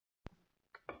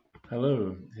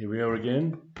Hello, here we are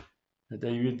again.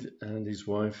 David and his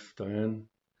wife Diane,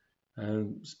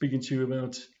 speaking to you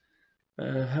about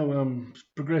how I'm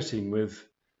progressing with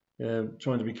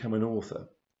trying to become an author.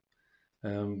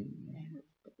 Um,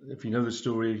 if you know the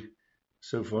story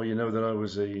so far, you know that I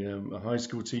was a high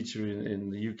school teacher in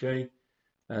the UK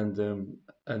and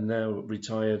now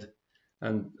retired,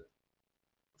 and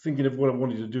thinking of what I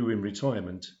wanted to do in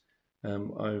retirement.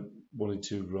 I wanted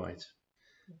to write.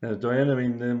 Now,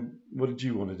 Diane, what did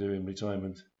you want to do in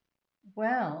retirement?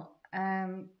 Well,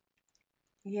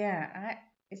 yeah,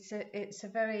 it's a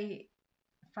very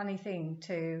funny thing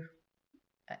to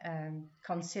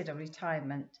consider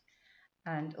retirement,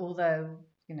 and although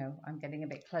I'm getting a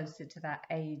bit closer to that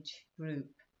age group,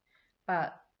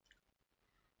 but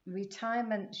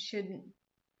retirement shouldn't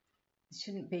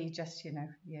be just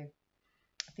you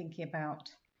thinking about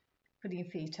putting your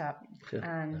feet up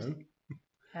and No?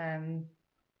 um,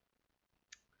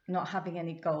 not having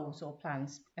any goals or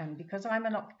plans. And because I'm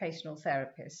an occupational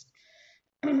therapist,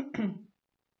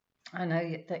 I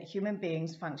know that human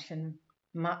beings function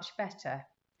much better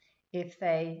if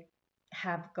they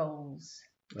have goals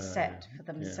set for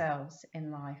Yeah, themselves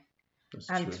in life that's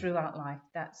and true. throughout life.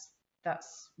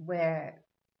 That's where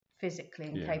physically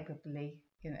and Yeah,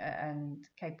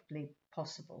 capably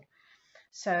possible.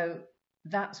 So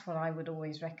that's what I would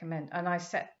always recommend. And I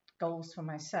set goals for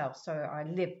myself, so I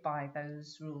live by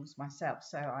those rules myself.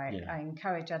 So yeah, I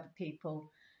encourage other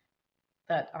people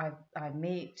that I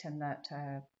meet and that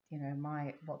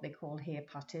my what they call here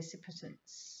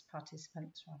participants rather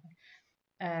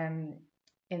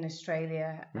in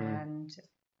Australia, mm, and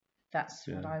that's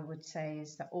what yeah, I would say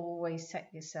is that always set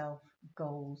yourself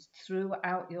goals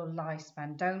throughout your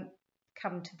lifespan. Don't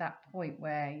come to that point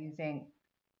where you think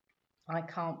I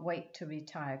can't wait to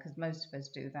retire, because most of us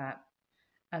do that,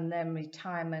 and then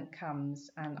retirement comes,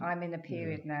 and I'm in a yeah,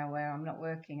 period now where I'm not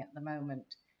working at the moment,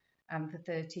 and for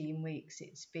 13 weeks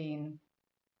it's been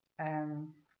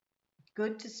um,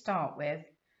 good to start with,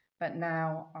 but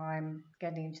now I'm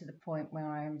getting to the point where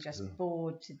I am just the,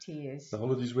 bored to tears. the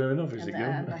holiday's wearing off, is And it, the, Gil?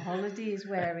 and the holiday is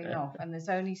wearing off, and there's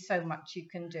only so much you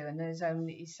can do, and there's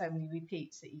only so many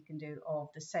repeats that you can do of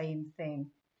the same thing,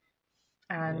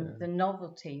 and Yeah, the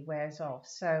novelty wears off.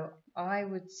 So I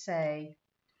would say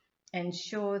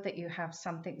ensure that you have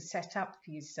something set up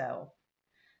for yourself,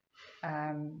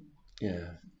 um, yeah,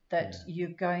 that yeah, you're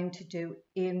going to do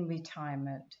in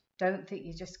retirement. Don't think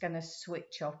you're just going to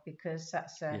switch off, because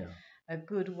that's yeah, a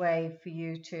good way for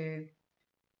you to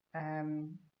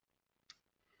um,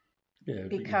 yeah,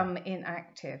 become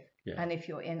inactive. yeah. And if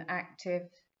you're inactive,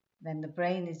 then the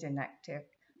brain is inactive,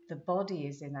 the body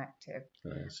is inactive,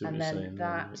 I see what and you're then saying.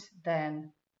 that It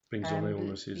then brings on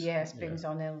illnesses. yes, Yeah, brings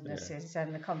on yeah, illnesses,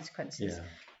 and the consequences,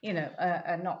 yeah, yeah.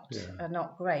 are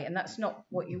not great, and that's not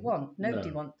what you want. Nobody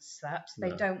No, wants that. They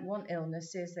no, don't want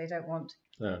illnesses. They don't want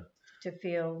no. to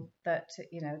feel that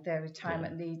their Yeah,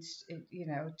 retirement leads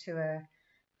to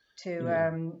a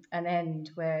yeah, an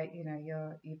end where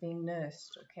you're being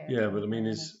nursed or cared yeah. for But I by mean,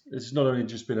 others. it's not only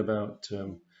just been about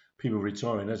people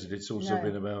retiring, has it? It's also No.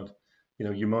 been about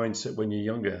your mindset when you're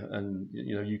younger, and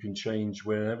you can change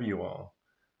wherever you are,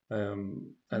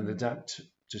 and Mm. adapt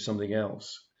to something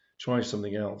else, try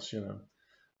something else.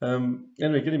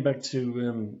 Anyway, getting back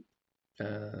to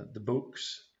the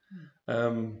books, Mm.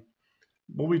 um,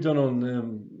 what we've done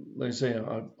on, like I say,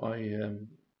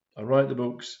 I write the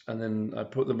books and then I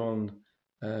put them on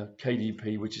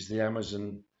KDP, which is the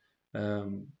Amazon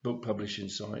book publishing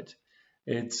site.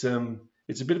 It's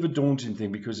a bit of a daunting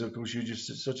thing because, of course, you're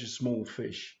just such a small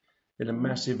fish in a Mm.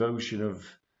 massive ocean of,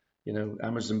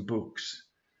 Amazon books,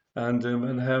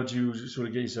 and how do you sort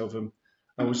of get yourself?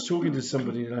 I was talking to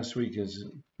somebody last week, as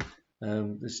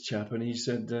this chap, and he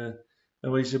said,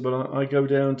 well, I go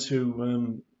down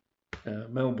to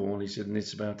Melbourne. He said, and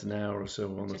it's about an hour or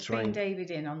so on the Just bring train.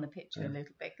 David in on the picture a Uh,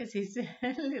 little bit, because he's a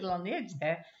little on the edge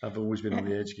there. I've always been on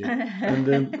the edge, kid. And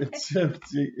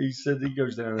he said he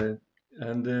goes down there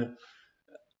and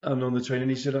and on the train,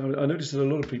 and he said, I noticed that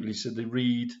a lot of people, he said, they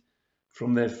read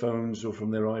from their phones or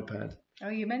from their iPad. Oh,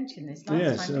 you mentioned this last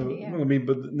Yeah, time, didn't you? so, Yeah. well, I mean,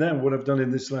 but now what I've done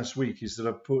in this last week is that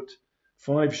I've put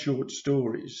 5 short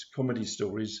stories, comedy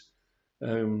stories,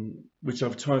 which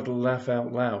I've titled Laugh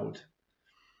Out Loud.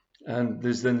 And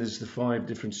there's the 5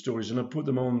 different stories, and I put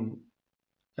them on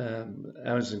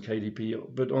Amazon KDP,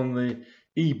 but on the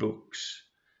ebooks.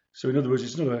 So in other words,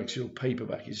 it's not an actual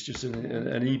paperback; it's just No.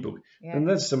 an ebook, Yeah. and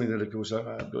that's something that, of course,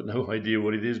 I've got no idea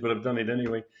what it is, but I've done it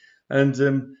anyway. And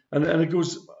of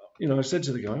course, I said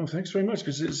to the guy, "Oh, thanks very much,"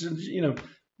 because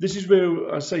this is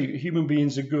where I say human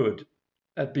beings are good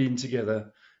at being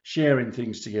together, sharing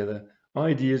things together.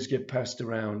 Ideas get passed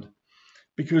around,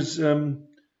 because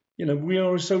we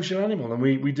are a social animal, and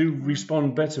we do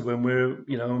respond better when we're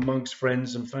amongst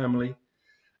friends and family.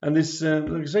 And this,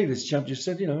 like I say, this chap just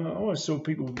said, I saw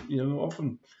people,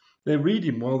 often they're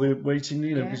reading while they're waiting,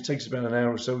 because it takes about an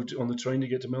hour or so on the train to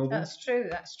get to Melbourne. That's true,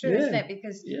 Yeah. isn't it?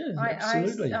 Because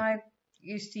absolutely. I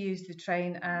used to use the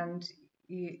train, and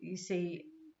you see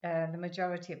the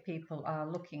majority of people are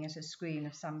looking at a screen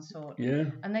of some sort,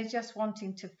 and they're just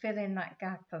wanting to fill in that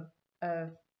gap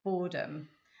of boredom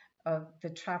of the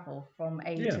travel from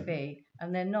A to B,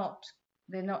 and they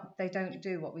don't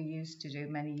do what we used to do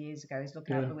many years ago, is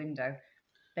look out the window.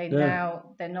 They're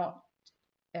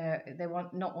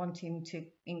not wanting to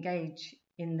engage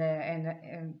in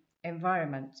their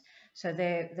environment, so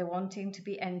they're wanting to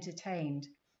be entertained,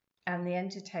 and the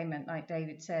entertainment, like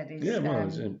David said, is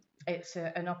it's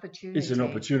an opportunity. It's an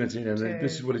opportunity, and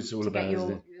this is what it's all about,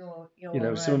 isn't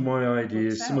it? Some of my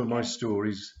ideas, some of my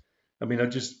stories. I mean, I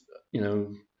just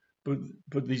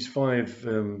put these 5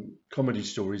 comedy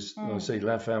stories. I say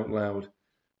laugh out loud,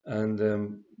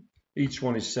 and each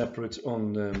one is separate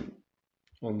on the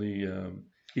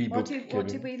ebook. What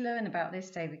did we learn about this,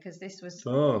 David? Because this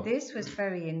was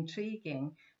very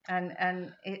intriguing,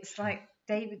 and it's like,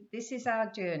 David, this is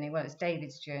our journey. Well, it's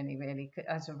David's journey really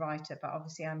as a writer, but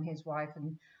obviously I'm his wife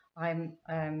and I'm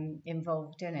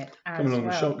involved in it as Coming along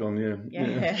well. the shotgun,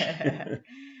 yeah.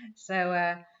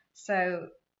 So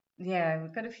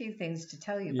we've got a few things to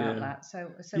tell you about that.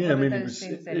 So yeah, what I are mean, those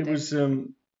things it was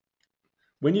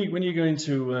when you're going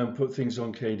to put things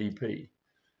on KDP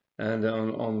and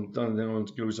on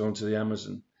goes on to the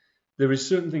Amazon, there is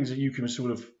certain things that you can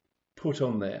sort of put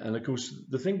on there, and of course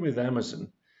the thing with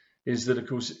Amazon is that of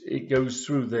course it goes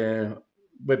through their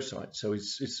website, so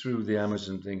it's through the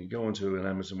Amazon thing. You go onto an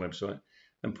Amazon website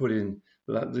and put in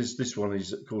this one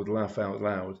is called Laugh Out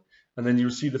Loud, and then you'll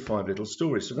see the 5 little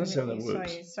stories. So that's how that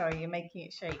works. Sorry, you're making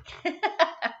it shake.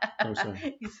 Oh,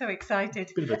 sorry. You're so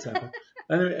excited. Bit of a tapper.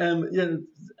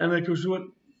 And of course what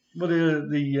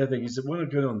the thing is that when I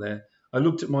got on there, I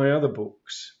looked at my other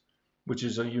books, which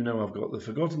is I've got The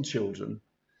Forgotten Children,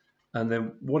 and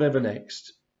then Whatever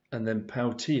Next, and then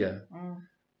Pautia,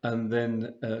 and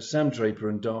then Sam Draper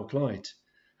and Dark Light.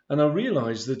 And I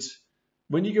realized that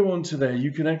when you go onto there,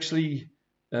 you can actually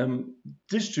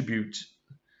distribute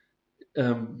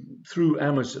through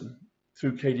Amazon,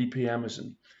 through KDP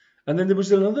Amazon. And then there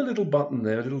was another little button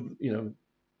there, a little,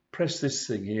 press this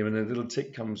thing here, and a little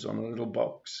tick comes on, a little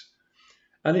box.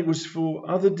 And it was for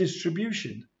other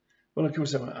distribution. Well, of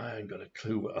course, I ain't got a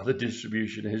clue what other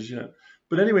distribution is,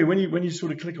 But anyway, when you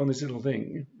sort of click on this little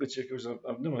thing, which of course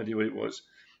I've no idea what it was,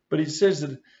 but it says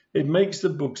that it makes the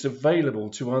books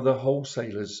available to other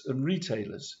wholesalers and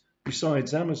retailers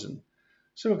besides Amazon.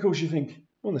 So of course you think,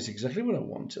 well, that's exactly what I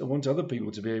want. I want other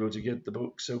people to be able to get the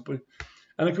books.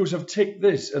 And of course I've ticked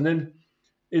this, and then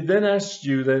it then asks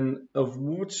you then of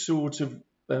what sort of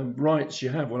rights you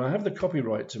have. Well, I have the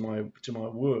copyright to my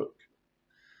work,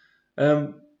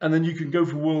 and then you can go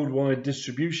for worldwide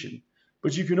distribution.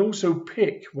 But you can also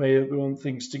pick where you want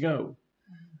things to go,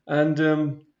 and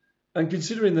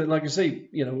considering that, like I say,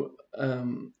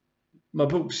 my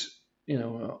books,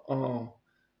 are,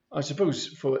 I suppose,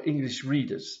 for English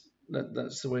readers.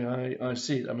 That's the way I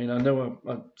see it. I mean, I know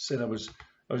I said I was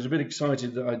a bit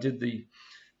excited that I did the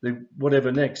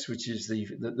Whatever Next, which is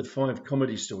the 5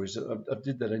 comedy stories. I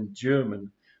did that in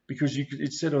German because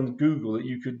it said on Google that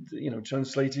you could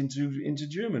translate into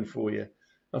German for you.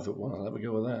 I thought, well, I'll have a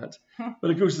go with that.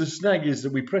 But of course, the snag is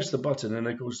that we pressed the button and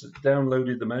of course it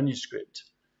downloaded the manuscript.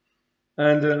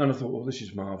 And I thought, well, this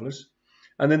is marvelous.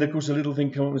 And then of course a little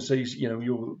thing come up and says,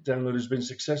 your download has been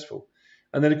successful.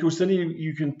 And then of course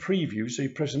you can preview. So you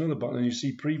press another button and you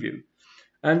see preview.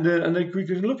 And then we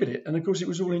could look at it. And of course it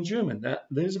was all in German. Now,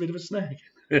 there's a bit of a snag.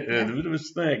 There's a bit of a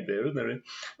snag there, isn't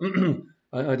there?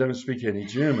 I don't speak any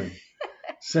German.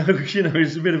 So,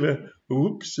 it's a bit of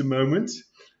a moment.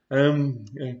 How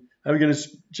are we going to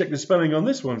check the spelling on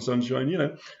this one,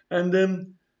 Sunshine?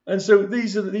 And so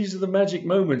these are the magic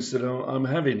moments that I'm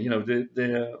having.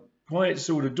 They're quite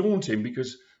sort of daunting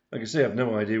because, like I say, I have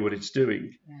no idea what it's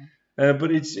doing. Yeah.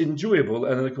 But it's enjoyable,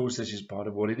 and of course, this is part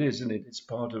of what it is, isn't it? It's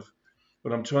part of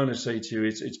what I'm trying to say to you.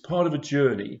 It's part of a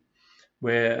journey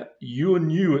where you're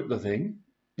new at the thing,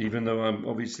 even though I'm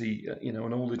obviously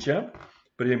an older chap,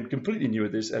 but I'm completely new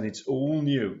at this, and it's all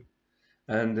new.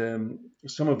 And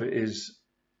some of it is,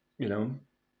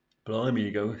 blimey,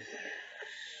 you go,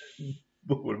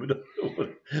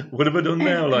 what have I done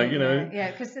now?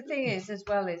 Yeah, because the thing is, as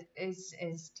well, is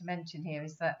to mention here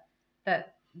is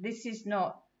that this is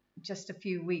not just a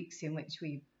few weeks in which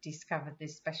we discovered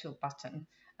this special button.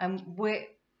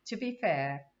 To be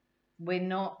fair, we're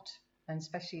not and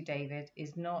especially David,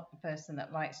 is not a person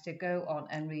that likes to go on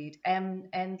and read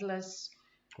endless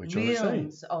What are you trying to say?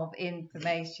 realms of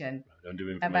information I don't do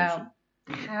information. about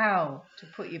how to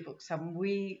put your books on.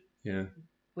 Yeah.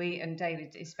 We and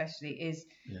David especially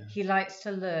Yeah. he likes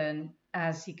to learn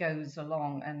as he goes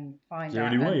along and find It's the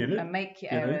out only way, isn't it? and make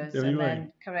your You know, errors the only and way.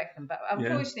 then correct them. But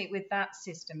unfortunately, with that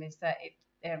system, is that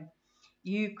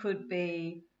you could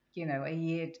be, you know, a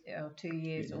year or 2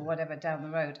 years or whatever down the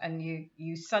road, and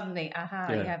you suddenly you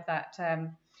have that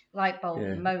light bulb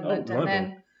moment,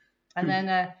 and then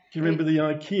do you remember the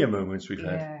IKEA moments we've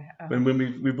had? When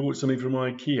we bought something from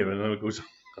IKEA, and of course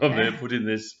I'm there putting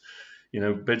this, you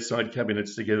know, bedside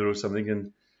cabinets together or something,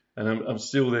 and I'm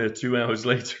still there 2 hours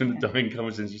later, and Diane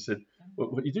comes in and she said,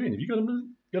 what are you doing? Have you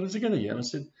got it together yet? And I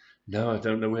said, no, I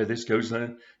don't know where this goes now.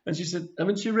 And she said,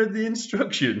 haven't you read the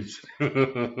instructions?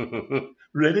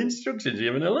 Read instructions?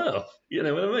 You're having a laugh. You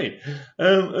know what I mean?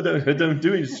 I don't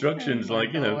do instructions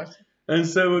you know. And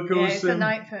so, of course... it's a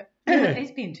night for...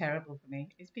 It's been terrible for me.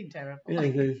 It's been terrible. Yeah,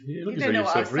 you don't know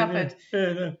what I've suffered.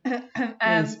 Yeah,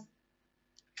 no.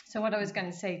 So what I was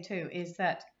going to say too is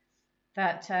that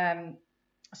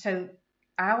so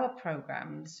our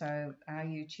programs, so our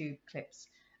YouTube clips,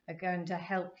 are going to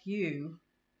help you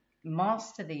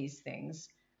master these things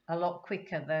a lot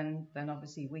quicker than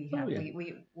obviously we have.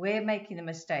 We're making the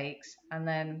mistakes and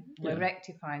then we're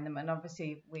rectifying them, and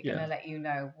obviously we're going to let you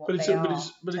know what they are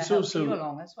but it's help also, you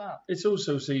along as well. It's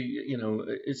also, you know,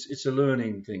 it's a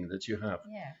learning thing that you have.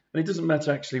 Yeah. And it doesn't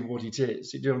matter actually what it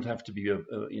is. You don't have to be,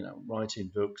 you know,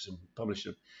 writing books and publish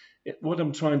them. What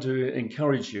I'm trying to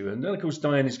encourage you, and then of course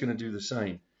Diane is going to do the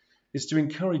same, is to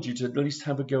encourage you to at least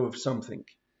have a go of something.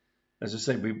 As I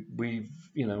say, we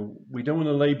you know, we don't want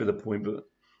to labour the point, but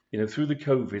you know, through the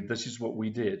COVID, this is what we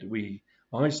did.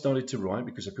 I started to write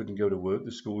because I couldn't go to work.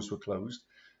 The schools were closed.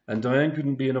 And Diane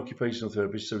couldn't be an occupational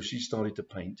therapist, so she started to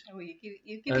paint. Oh,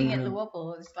 you're giving it the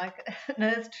wobble. It's like an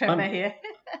earth tremor here.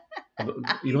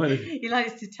 He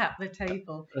likes to tap the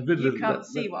table. You can't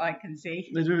see what I can see.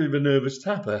 There's really a nervous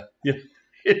tapper.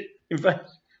 In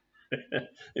fact,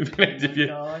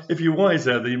 if you're wise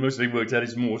out there, you mostly worked out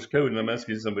his Morse code, and I'm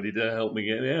asking somebody to help me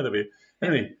get out of it.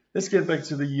 Anyway, let's get back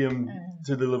to the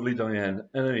lovely Diane.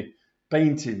 Anyway,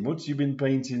 painting. What have you been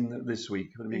painting this week?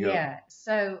 What have you got? Yeah,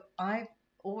 so I've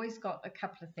always got a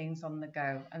couple of things on the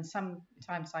go, and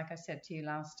sometimes, like I said to you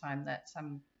last time, that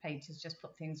some painters just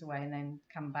put things away and then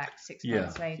come back 6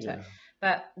 months later. Yeah.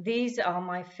 But these are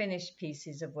my finished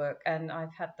pieces of work, and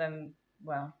I've had them,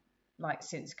 well, like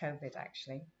since COVID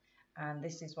actually. And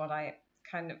this is what I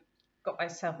kind of got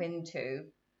myself into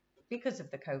because of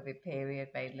the COVID period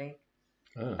mainly.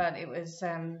 Oh. But it was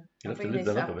you'll have to lift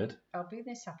that up a bit. I'll bring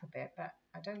this up a bit, but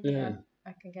I don't think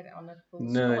I can get it on a full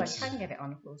screen. I can get it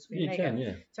on a full screen. You can,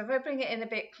 yeah. So if I bring it in a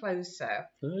bit closer,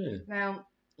 now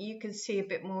you can see a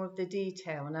bit more of the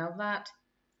detail. Now that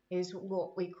is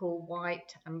what we call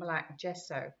white and black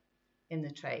gesso in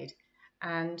the trade.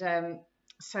 And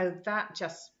so that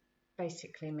just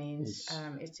basically means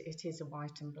it is a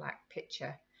white and black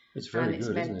picture. It's very good,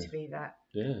 isn't it? It's meant to be that.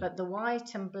 Yeah. But the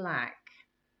white and black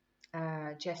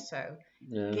gesso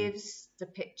gives the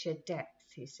picture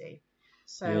depth, you see.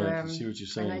 So I can see what you're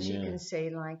saying. And as you can see,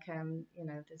 like you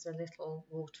know, there's a little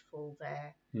waterfall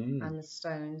there and the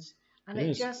stones, and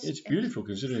it's beautiful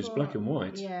considering it's black and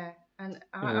white. Yeah, and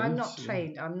I'm not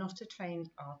trained. I'm not a trained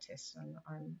artist, and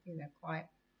I'm quite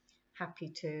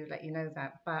happy to let you know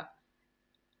that. But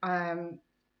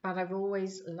I've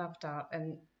always loved art,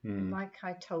 and like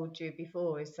I told you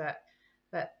before, is that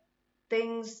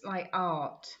things like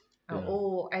art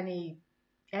or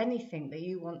anything that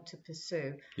you want to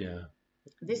pursue. Yeah.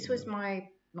 This was my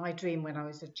dream when I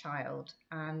was a child,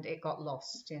 and it got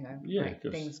lost, like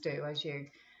things do as you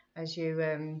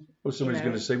well, somebody's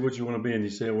going to say, what do you want to be? And you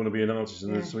say, I want to be an artist.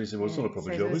 And then somebody says, well, it's not a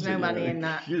proper job, is it? There's no money in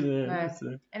that.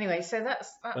 No. Anyway, so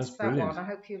that's that one. I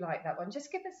hope you like that one.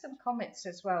 Just give us some comments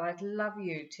as well. I'd love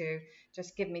you to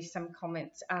just give me some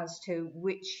comments as to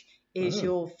which is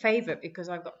your favourite, because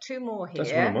I've got 2 more here.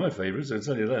 That's one of my favourites, I'll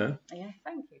tell you that. Yeah,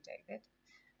 thank you, David.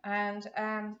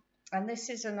 And this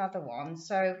is another one.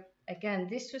 So again,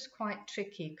 this was quite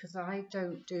tricky because I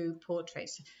don't do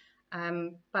portraits.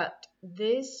 But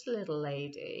this little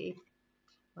lady,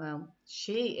 well,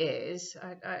 she is,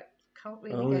 I can't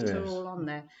really get her all on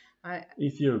there.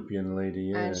 Ethiopian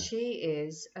lady, yeah. And she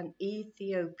is an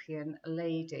Ethiopian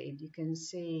lady. You can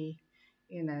see,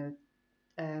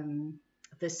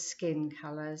 the skin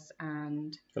colours,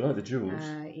 and I like the jewels.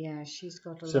 Yeah, she's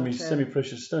got a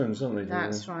semi-precious stones, aren't they?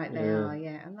 That's right, they are.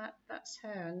 Yeah, and that's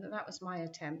her, and that was my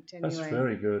attempt anyway. That's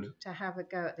very good. To have a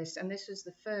go at this, and this was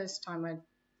the first time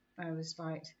I was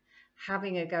like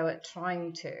having a go at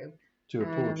trying to Do a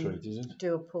portrait, is it?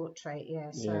 do a portrait.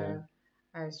 Yeah, so Yeah.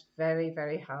 I was very,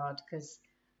 very hard because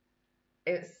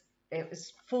it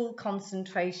was full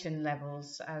concentration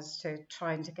levels as to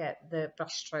trying to get the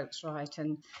brush strokes right,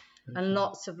 and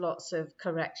lots of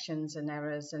corrections and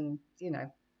errors, and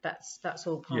that's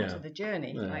all part Yeah. of the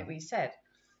journey, Yeah. like we said.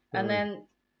 And then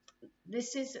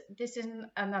this is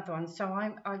another one. So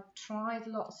I've tried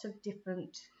lots of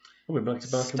different we're back to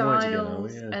black and white again, are we?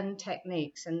 styles Yeah. and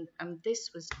techniques, and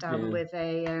this was done Yeah. with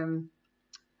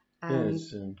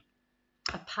Yes.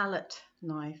 a palette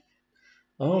knife.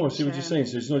 Oh, I see what you're saying.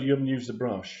 So it's not, you haven't used the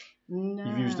brush. No,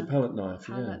 You've used a palette knife.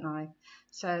 palette knife.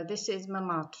 So this is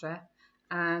Montmartre,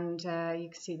 and you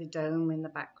can see the dome in the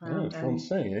background. Oh,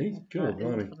 Francais, eh? Good,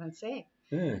 blimey. Francais.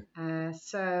 Yeah.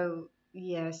 So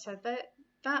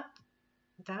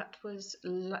that was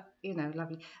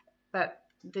lovely, but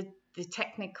the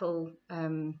technical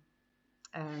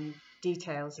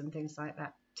details and things like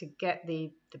that to get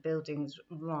the buildings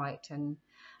right and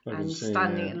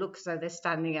standing, it looks as though they're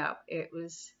standing up. It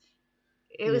was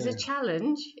a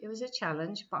challenge. It was a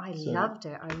challenge, but I loved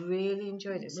it. I really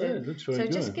enjoyed it. So, it looks very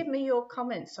good. Just give me your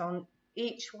comments on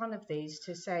each one of these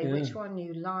to say which one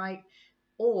you like,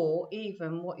 or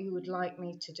even what you would like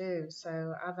me to do.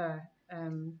 So other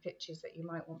pictures that you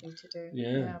might want me to do.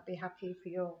 Yeah. I'll be happy for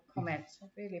your comments. I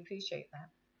really appreciate that.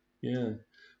 Yeah.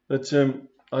 But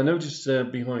I noticed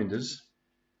behind us,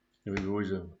 we've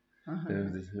always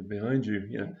behind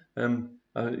you,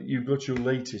 you've got your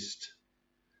latest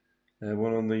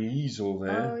one on the easel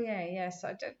there. Oh yeah, yes.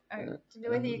 I don't know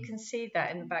whether you can see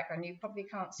that in the background. You probably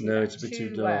can't see no, that it's a bit too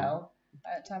dark. well.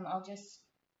 But I'll just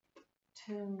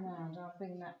turn round. I'll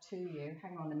bring that to you.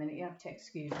 Hang on a minute. You have to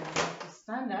excuse me. I have to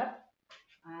stand up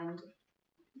and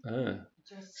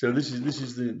so this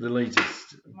is the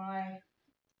latest my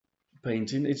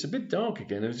painting. It's a bit dark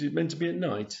again. Is it meant to be at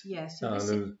night? Yes. Yeah,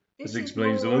 so this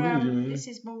explains more, the logo. this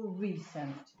is more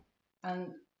recent,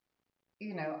 and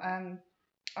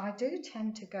I do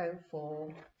tend to go for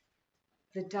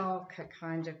the darker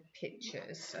kind of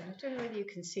pictures. And I don't know whether you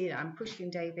can see that. I'm pushing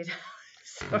David.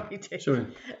 Sorry, David. Sorry,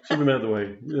 him out of the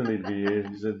way. You don't need to be here.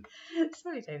 He said.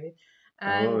 Sorry, David.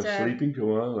 And, sleeping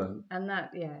koala. And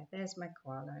there's my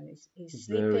koala, and he's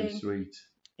very sleeping sweet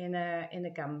in a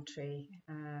gum tree,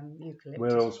 eucalyptus.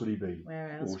 Where else would he be?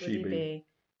 Where else would he be?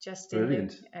 Just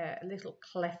Brilliant. in a little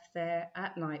cleft there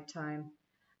at night time.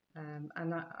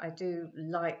 And I do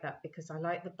like that because I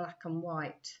like the black and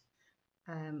white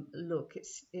look.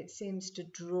 It seems to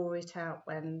draw it out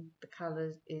when the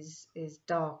colour is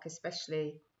dark,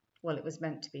 especially, well, it was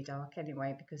meant to be dark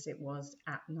anyway because it was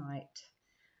at night.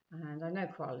 And I know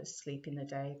koalas sleep in the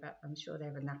day, but I'm sure they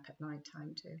have a nap at night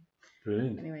time too.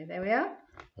 Brilliant. Anyway, there we are.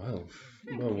 Wow.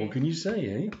 Well, what can you say,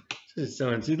 eh? She's a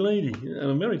talented lady.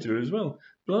 I'm married to her as well.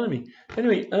 Blimey.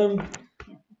 Anyway, I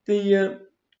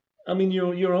mean,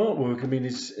 your artwork, I mean,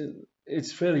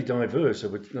 it's fairly diverse.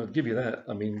 I'll give you that.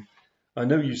 I mean, I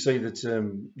know you say that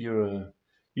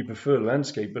you prefer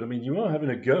landscape, but I mean, you are having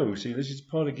a go. See, this is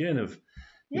part again of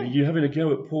you're having a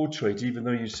go at portrait, even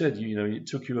though you said it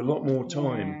took you a lot more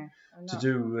time to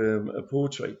do a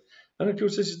portrait. And of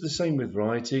course, this is the same with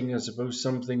writing. I suppose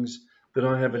some things that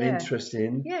I have an interest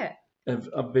in. Yeah.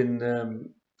 I've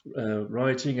been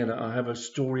writing, and I have a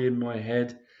story in my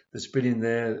head that's been in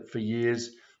there for years.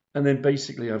 And then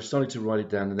basically I've started to write it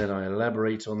down, and then I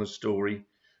elaborate on the story,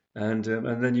 and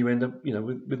then you end up,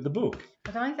 with the book.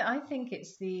 But I think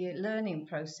it's the learning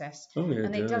process,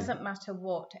 and it doesn't matter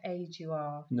what age you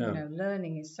are. No.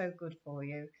 Learning is so good for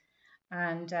you,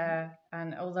 and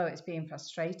although it's been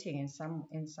frustrating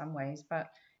in some ways, but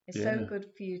it's so good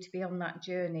for you to be on that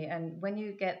journey. And when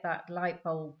you get that light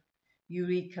bulb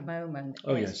eureka moment,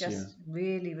 it's just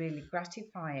really, really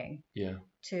gratifying. Yeah.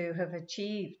 To have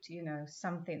achieved,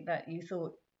 something that you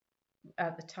thought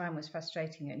at the time was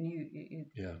frustrating, and you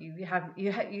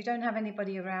don't have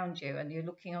anybody around you, and you're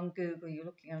looking on Google, you're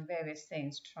looking on various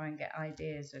things to try and get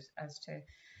ideas as to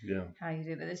how you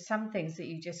do it. But there's some things that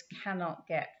you just cannot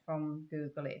get from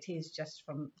Google. It is just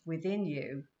from within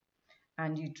you,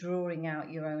 and you're drawing out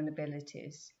your own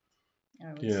abilities.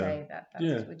 I would say that.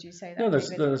 Would you say that?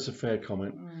 No, that's a fair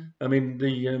comment. I mean,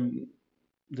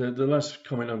 the last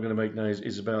comment I'm going to make now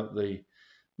is about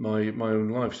my own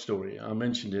life story. I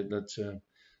mentioned it that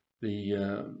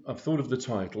I've thought of the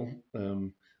title,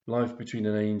 Life Between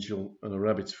an Angel and a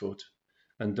Rabbit's Foot,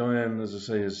 and Diane, as I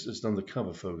say, has done the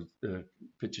cover photo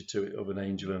picture to it of an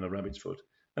angel and a rabbit's foot,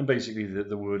 and basically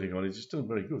the wording on it is still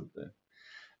very good there.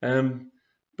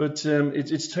 But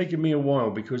it's taken me a while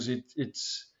because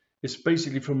it's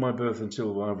basically from my birth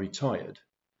until I retired,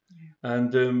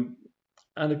 and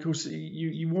and of course,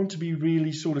 you want to be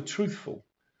really sort of truthful,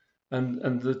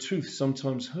 and the truth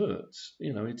sometimes hurts.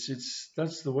 It's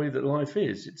that's the way that life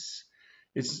is.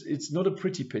 It's not a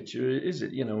pretty picture, is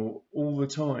it? All the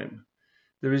time.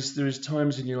 There is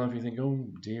times in your life you think, oh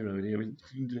dear, oh dear,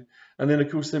 and then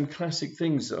of course them classic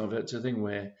things that I've had to think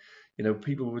where,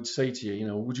 people would say to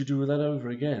you, would you do that over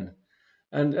again?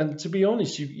 And to be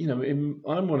honest,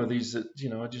 I'm one of these that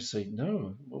I just say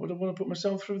no. What would I want to put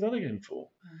myself through that again for?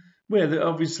 Where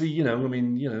obviously,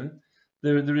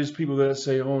 there is people that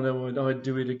say, oh no, I'd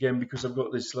do it again because I've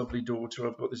got this lovely daughter,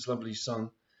 I've got this lovely son,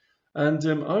 and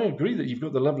I agree that you've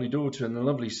got the lovely daughter and the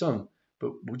lovely son,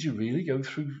 but would you really go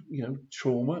through,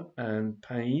 trauma and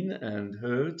pain and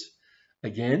hurt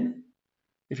again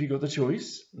if you got the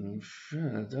choice?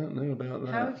 I don't know about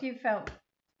that. How have you felt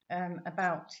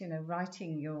about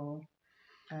writing your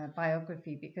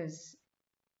biography? Because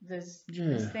there's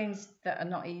things that are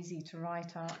not easy to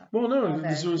write. Well, no,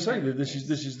 this is what I'm saying. That this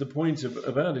is the point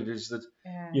about it, is that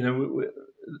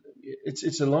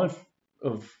it's a life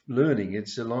of learning.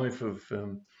 It's a life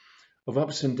of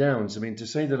ups and downs. I mean, to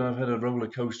say that I've had a roller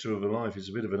coaster of a life is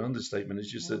a bit of an understatement.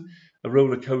 It's just that a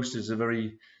roller coaster is a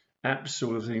very apt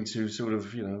sort of thing to sort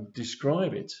of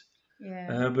describe it.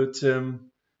 Yeah. But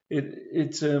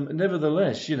it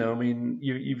nevertheless, I mean,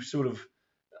 you've sort of,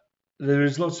 there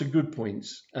is lots of good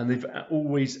points, and they've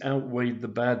always outweighed the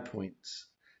bad points,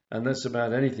 and that's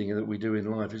about anything that we do in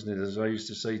life, isn't it? As I used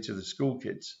to say to the school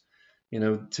kids,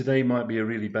 today might be a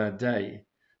really bad day,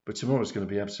 but tomorrow's going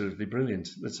to be absolutely brilliant.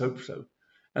 Let's hope so.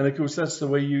 And of course, that's the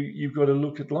way you've got to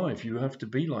look at life. You have to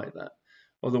be like that.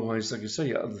 Otherwise, like I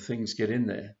say, other things get in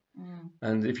there.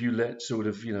 And if you let sort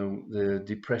of, the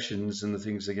depressions and the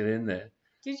things that get in there.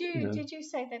 Did you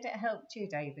say that it helped you,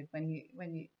 David,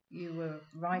 when you were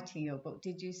writing your book?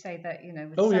 Did you say that,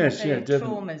 with some of the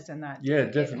traumas and that? Yeah,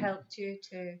 definitely. It helped you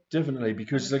to. Definitely,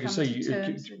 because like I say,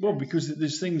 because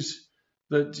there's things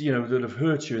that that have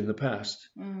hurt you in the past,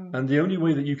 and the only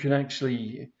way that you can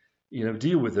actually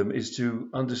deal with them is to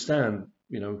understand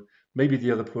maybe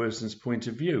the other person's point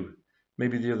of view,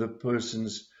 maybe the other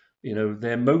person's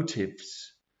their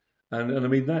motives, and I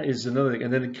mean that is another thing,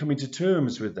 and then coming to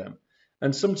terms with them.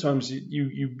 And sometimes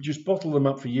you just bottle them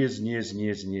up for years and years and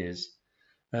years and years,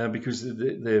 because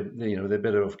they're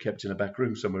better off kept in a back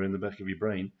room somewhere in the back of your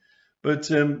brain. But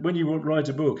when you write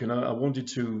a book, and I wanted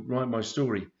to write my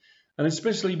story, and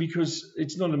especially because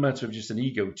it's not a matter of just an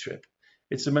ego trip,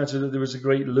 it's a matter that there was a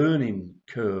great learning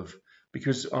curve,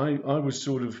 because I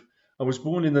was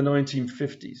born in the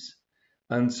 1950s,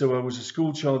 and so I was a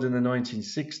school child in the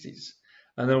 1960s,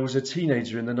 and I was a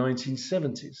teenager in the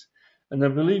 1970s. And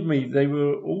then, believe me, they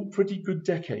were all pretty good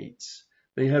decades.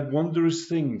 They had wondrous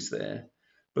things there,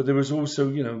 but there was also,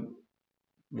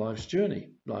 life's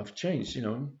journey, life changed,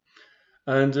 and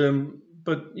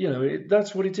but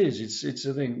that's what it is. It's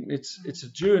a thing. It's a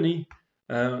journey,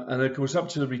 and of course up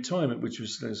to the retirement, which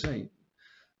was, let's say,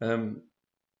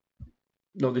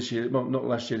 not this year, not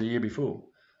last year, the year before,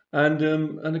 and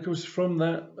of course from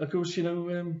that, of course,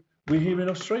 we're here in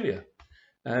Australia,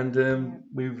 and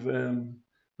we've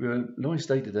a nice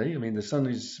day today. I mean, the sun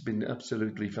has been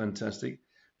absolutely fantastic.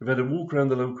 We've had a walk around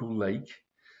the local lake,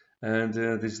 and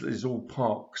there's all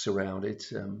parks around it.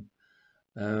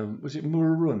 Was it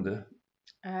Maroondah?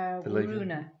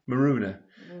 Maroondah.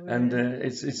 And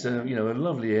it's a a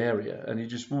lovely area, and you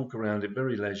just walk around it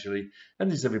very leisurely.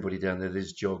 And there's everybody down there.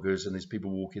 There's joggers, and there's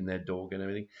people walking their dog and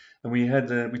everything. And we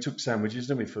took sandwiches,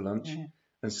 didn't we, for lunch? Yeah.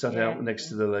 And sat out next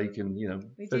to the lake, and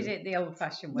we did it the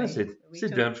old-fashioned way. That's it.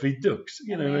 Sit down, feed ducks.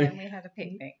 And we had a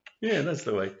picnic. Yeah, that's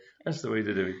the way. That's the way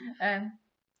to do it.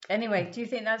 Anyway, do you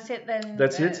think that's it then?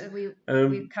 That's it. We've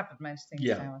covered most things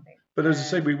now, I think. But as I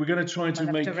say, we're going to try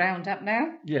to make. To round up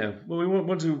now. Yeah. Well, we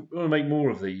want to make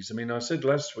more of these. I mean, I said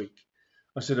last week,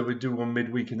 I said I would do one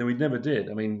midweek, and then we never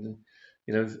did. I mean,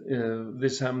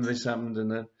 this happened,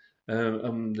 and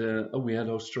we had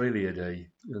Australia Day.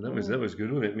 That was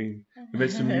good, wasn't it? I mean, we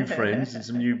met some new friends and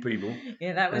some new people.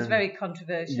 Yeah, that was very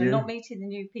controversial. Not meeting the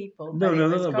new people. No,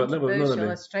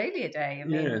 controversial Australia Day. I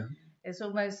mean, it's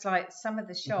almost like some of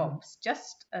the shops.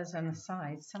 Just as an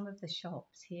aside, some of the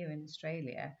shops here in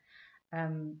Australia,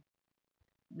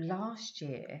 last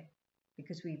year,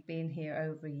 because we've been here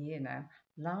over a year now.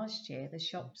 Last year, the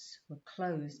shops were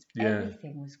closed. Yeah.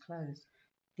 Everything was closed.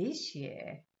 This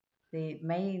year, the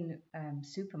main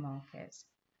supermarkets,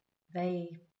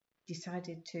 they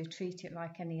decided to treat it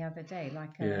like any other day,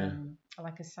 like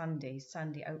a Sunday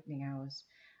opening hours,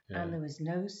 and there was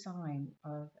no sign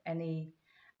of any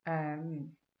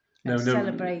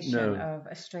celebration of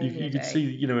Australia Day. You could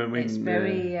see, I mean, it's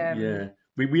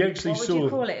very We actually What would saw. you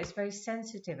call it? It's very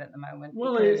sensitive at the moment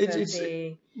Well, because it's of it's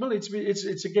the well,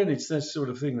 it's again, it's that sort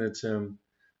of thing that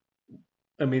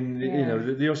I mean, you know,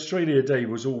 yeah the Australia Day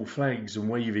was all flags and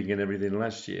waving and everything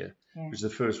last year. yeah. It was the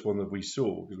first one that we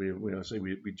saw because I say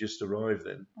we just arrived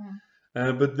then.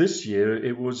 Mm. But this year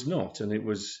it was not, and it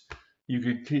was you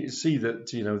could see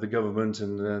that you know the government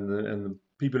and the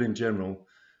people in general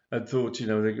had thought you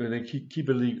know they're going to keep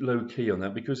a low key on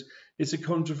that because it's a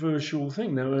controversial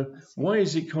thing. Now, That's it. why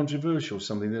is it controversial?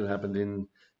 Something that happened in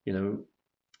you know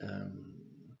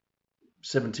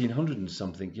 1700 and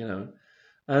something, you know,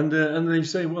 and they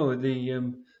say well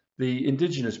the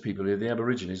indigenous people here, the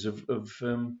Aborigines,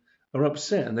 are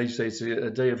upset, and they say it's a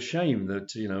day of shame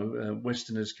that you know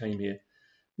Westerners came here.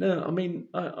 No, I mean,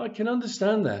 I can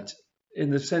understand that in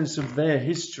the sense of their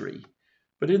history,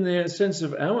 but in the sense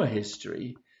of our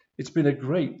history, it's been a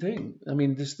great thing. I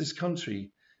mean, this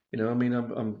country, you know, I mean,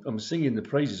 I'm singing the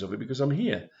praises of it because I'm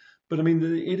here. But I mean,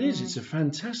 it's a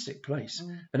fantastic place,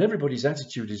 Mm. and everybody's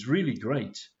attitude is really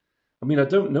great. I mean, I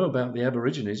don't know about the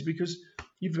Aborigines because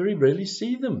you very rarely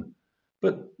see them,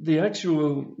 but the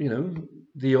actual, you know,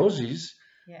 the Aussies.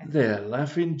 Yeah. They're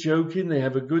laughing, joking, they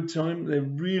have a good time. They're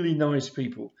really nice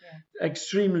people, Yeah.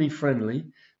 extremely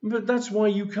friendly. But that's why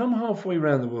you come halfway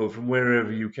around the world from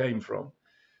wherever you came from,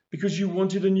 because you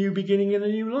wanted a new beginning and a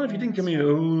new life. You Yeah, didn't come that's here,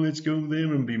 right. oh, let's go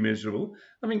there and be miserable.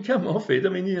 I mean, come off it. I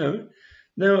mean, you know.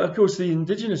 Now, of course, the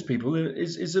indigenous people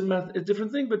is a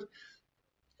different thing. But,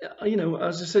 you know,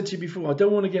 as I said to you before, I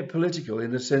don't want to get political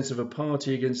in the sense of a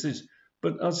party against this.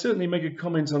 But I'll certainly make a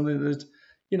comment on that,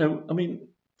 you know, I mean,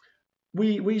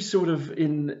 we sort of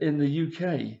in the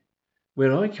UK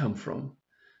where I come from,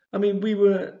 I mean we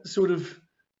were sort of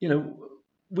you know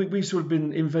we sort of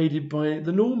been invaded by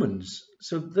the Normans,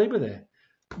 so they were there.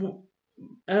 Well,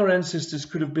 our ancestors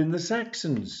could have been the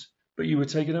Saxons, but you were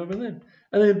taken over them,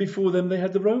 and then before them they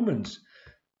had the Romans.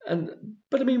 And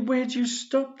but I mean, where do you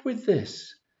stop with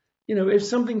this? You know, if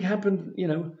something happened, you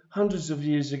know, hundreds of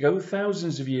years ago,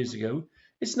 thousands of years ago,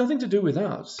 it's nothing to do with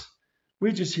us.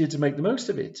 We're just here to make the most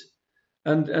of it.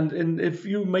 And if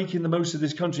you're making the most of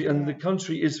this country, and the Yeah.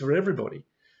 country is for everybody,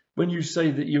 when you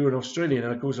say that you're an Australian,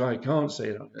 and of course I can't say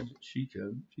it, she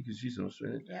can because she's an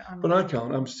Australian, Yeah, I'm but I Aussie.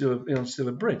 can't. I'm still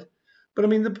a Brit. But I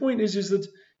mean, the point is that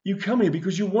you come here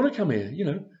because you want to come here. You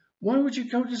know, why would you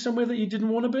go to somewhere that you didn't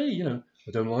want to be? You know,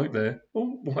 I don't like there.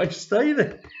 Well, why stay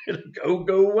there?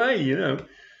 Go away. You know,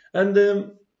 and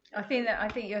I think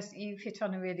you've hit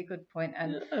on a really good point,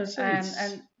 and I say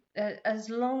as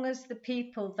long as the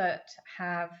people that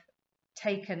have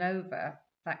taken over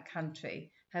that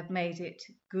country have made it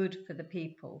good for the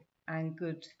people and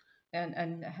good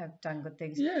and have done good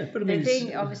things. yeah, but I The mean,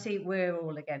 thing, obviously, we're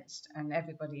all against, and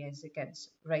everybody is against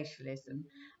racialism,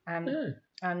 yeah,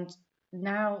 and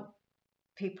now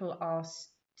people are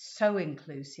so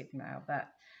inclusive now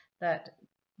that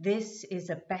this is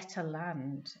a better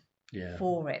land yeah,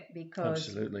 for it, because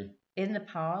absolutely, in the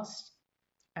past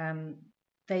um,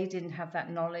 they didn't have that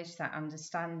knowledge, that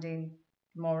understanding.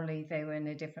 Morally, they were in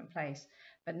a different place,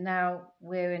 but now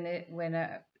we're in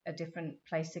a different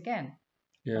place again,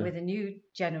 yeah, with a new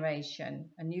generation,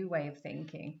 a new way of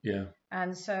thinking, yeah.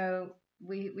 and so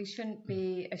we shouldn't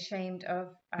be ashamed of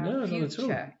our No, not at all.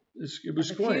 future, It of was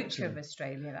the quite. future of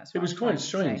Australia. That's It what was I'm quite trying to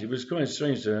strange. say. It was quite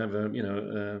strange to have a, you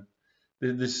know,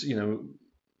 this, you know,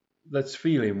 that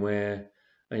feeling where,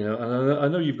 you know, and I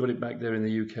know you've got it back there in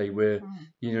the UK where, Mm.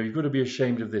 you know, you've got to be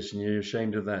ashamed of this and you're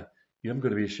ashamed of that. You haven't got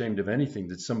to be ashamed of anything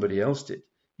that somebody else did.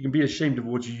 You can be ashamed of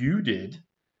what you did,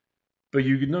 but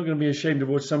you're not going to be ashamed of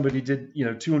what somebody did, you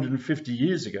know, 250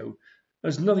 years ago.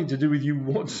 That's nothing to do with you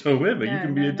whatsoever. You No,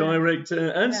 can be no, a no, direct no,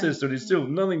 ancestor. It's still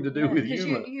nothing to do no, with because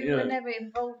you, you you were know. never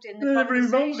involved in the They're never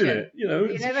involved in conversation. it, you know.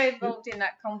 You're never involved in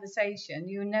that conversation.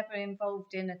 You were never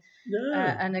involved in No.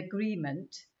 an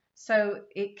agreement, so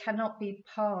it cannot be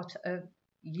part of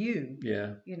you.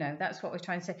 Yeah. You know, that's what we're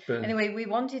trying to say. But Anyway, we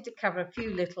wanted to cover a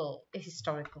few little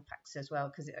historical facts as well,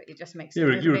 because it just makes it a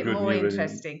you little were bit good. more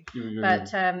interesting. You were good.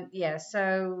 But yeah,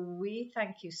 so we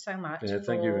thank you so much Yeah,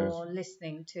 thank you guys. for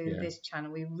listening to Yeah. this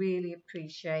channel. We really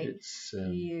appreciate It's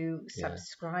you yeah.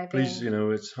 subscribing. Please, you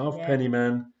know, it's Yeah. Halfpenny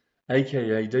Man,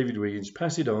 aka David Wiggins.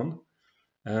 Pass it on,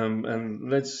 and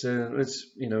let's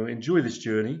you know enjoy this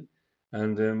journey.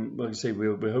 And like I say,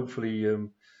 we'll hopefully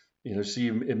you know see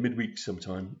you in midweek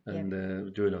sometime and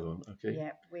do another one. Okay.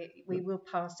 Yeah, we will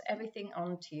pass everything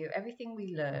on to you. Everything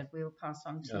we learn, we will pass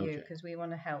on to you, because we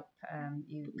want to help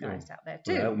you guys out there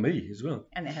too. Well, help me as well.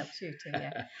 And it helps you too,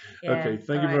 yeah. Okay,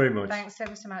 thank All you very much. Thanks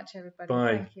ever so much, everybody.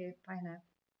 Bye. Thank you. Bye now.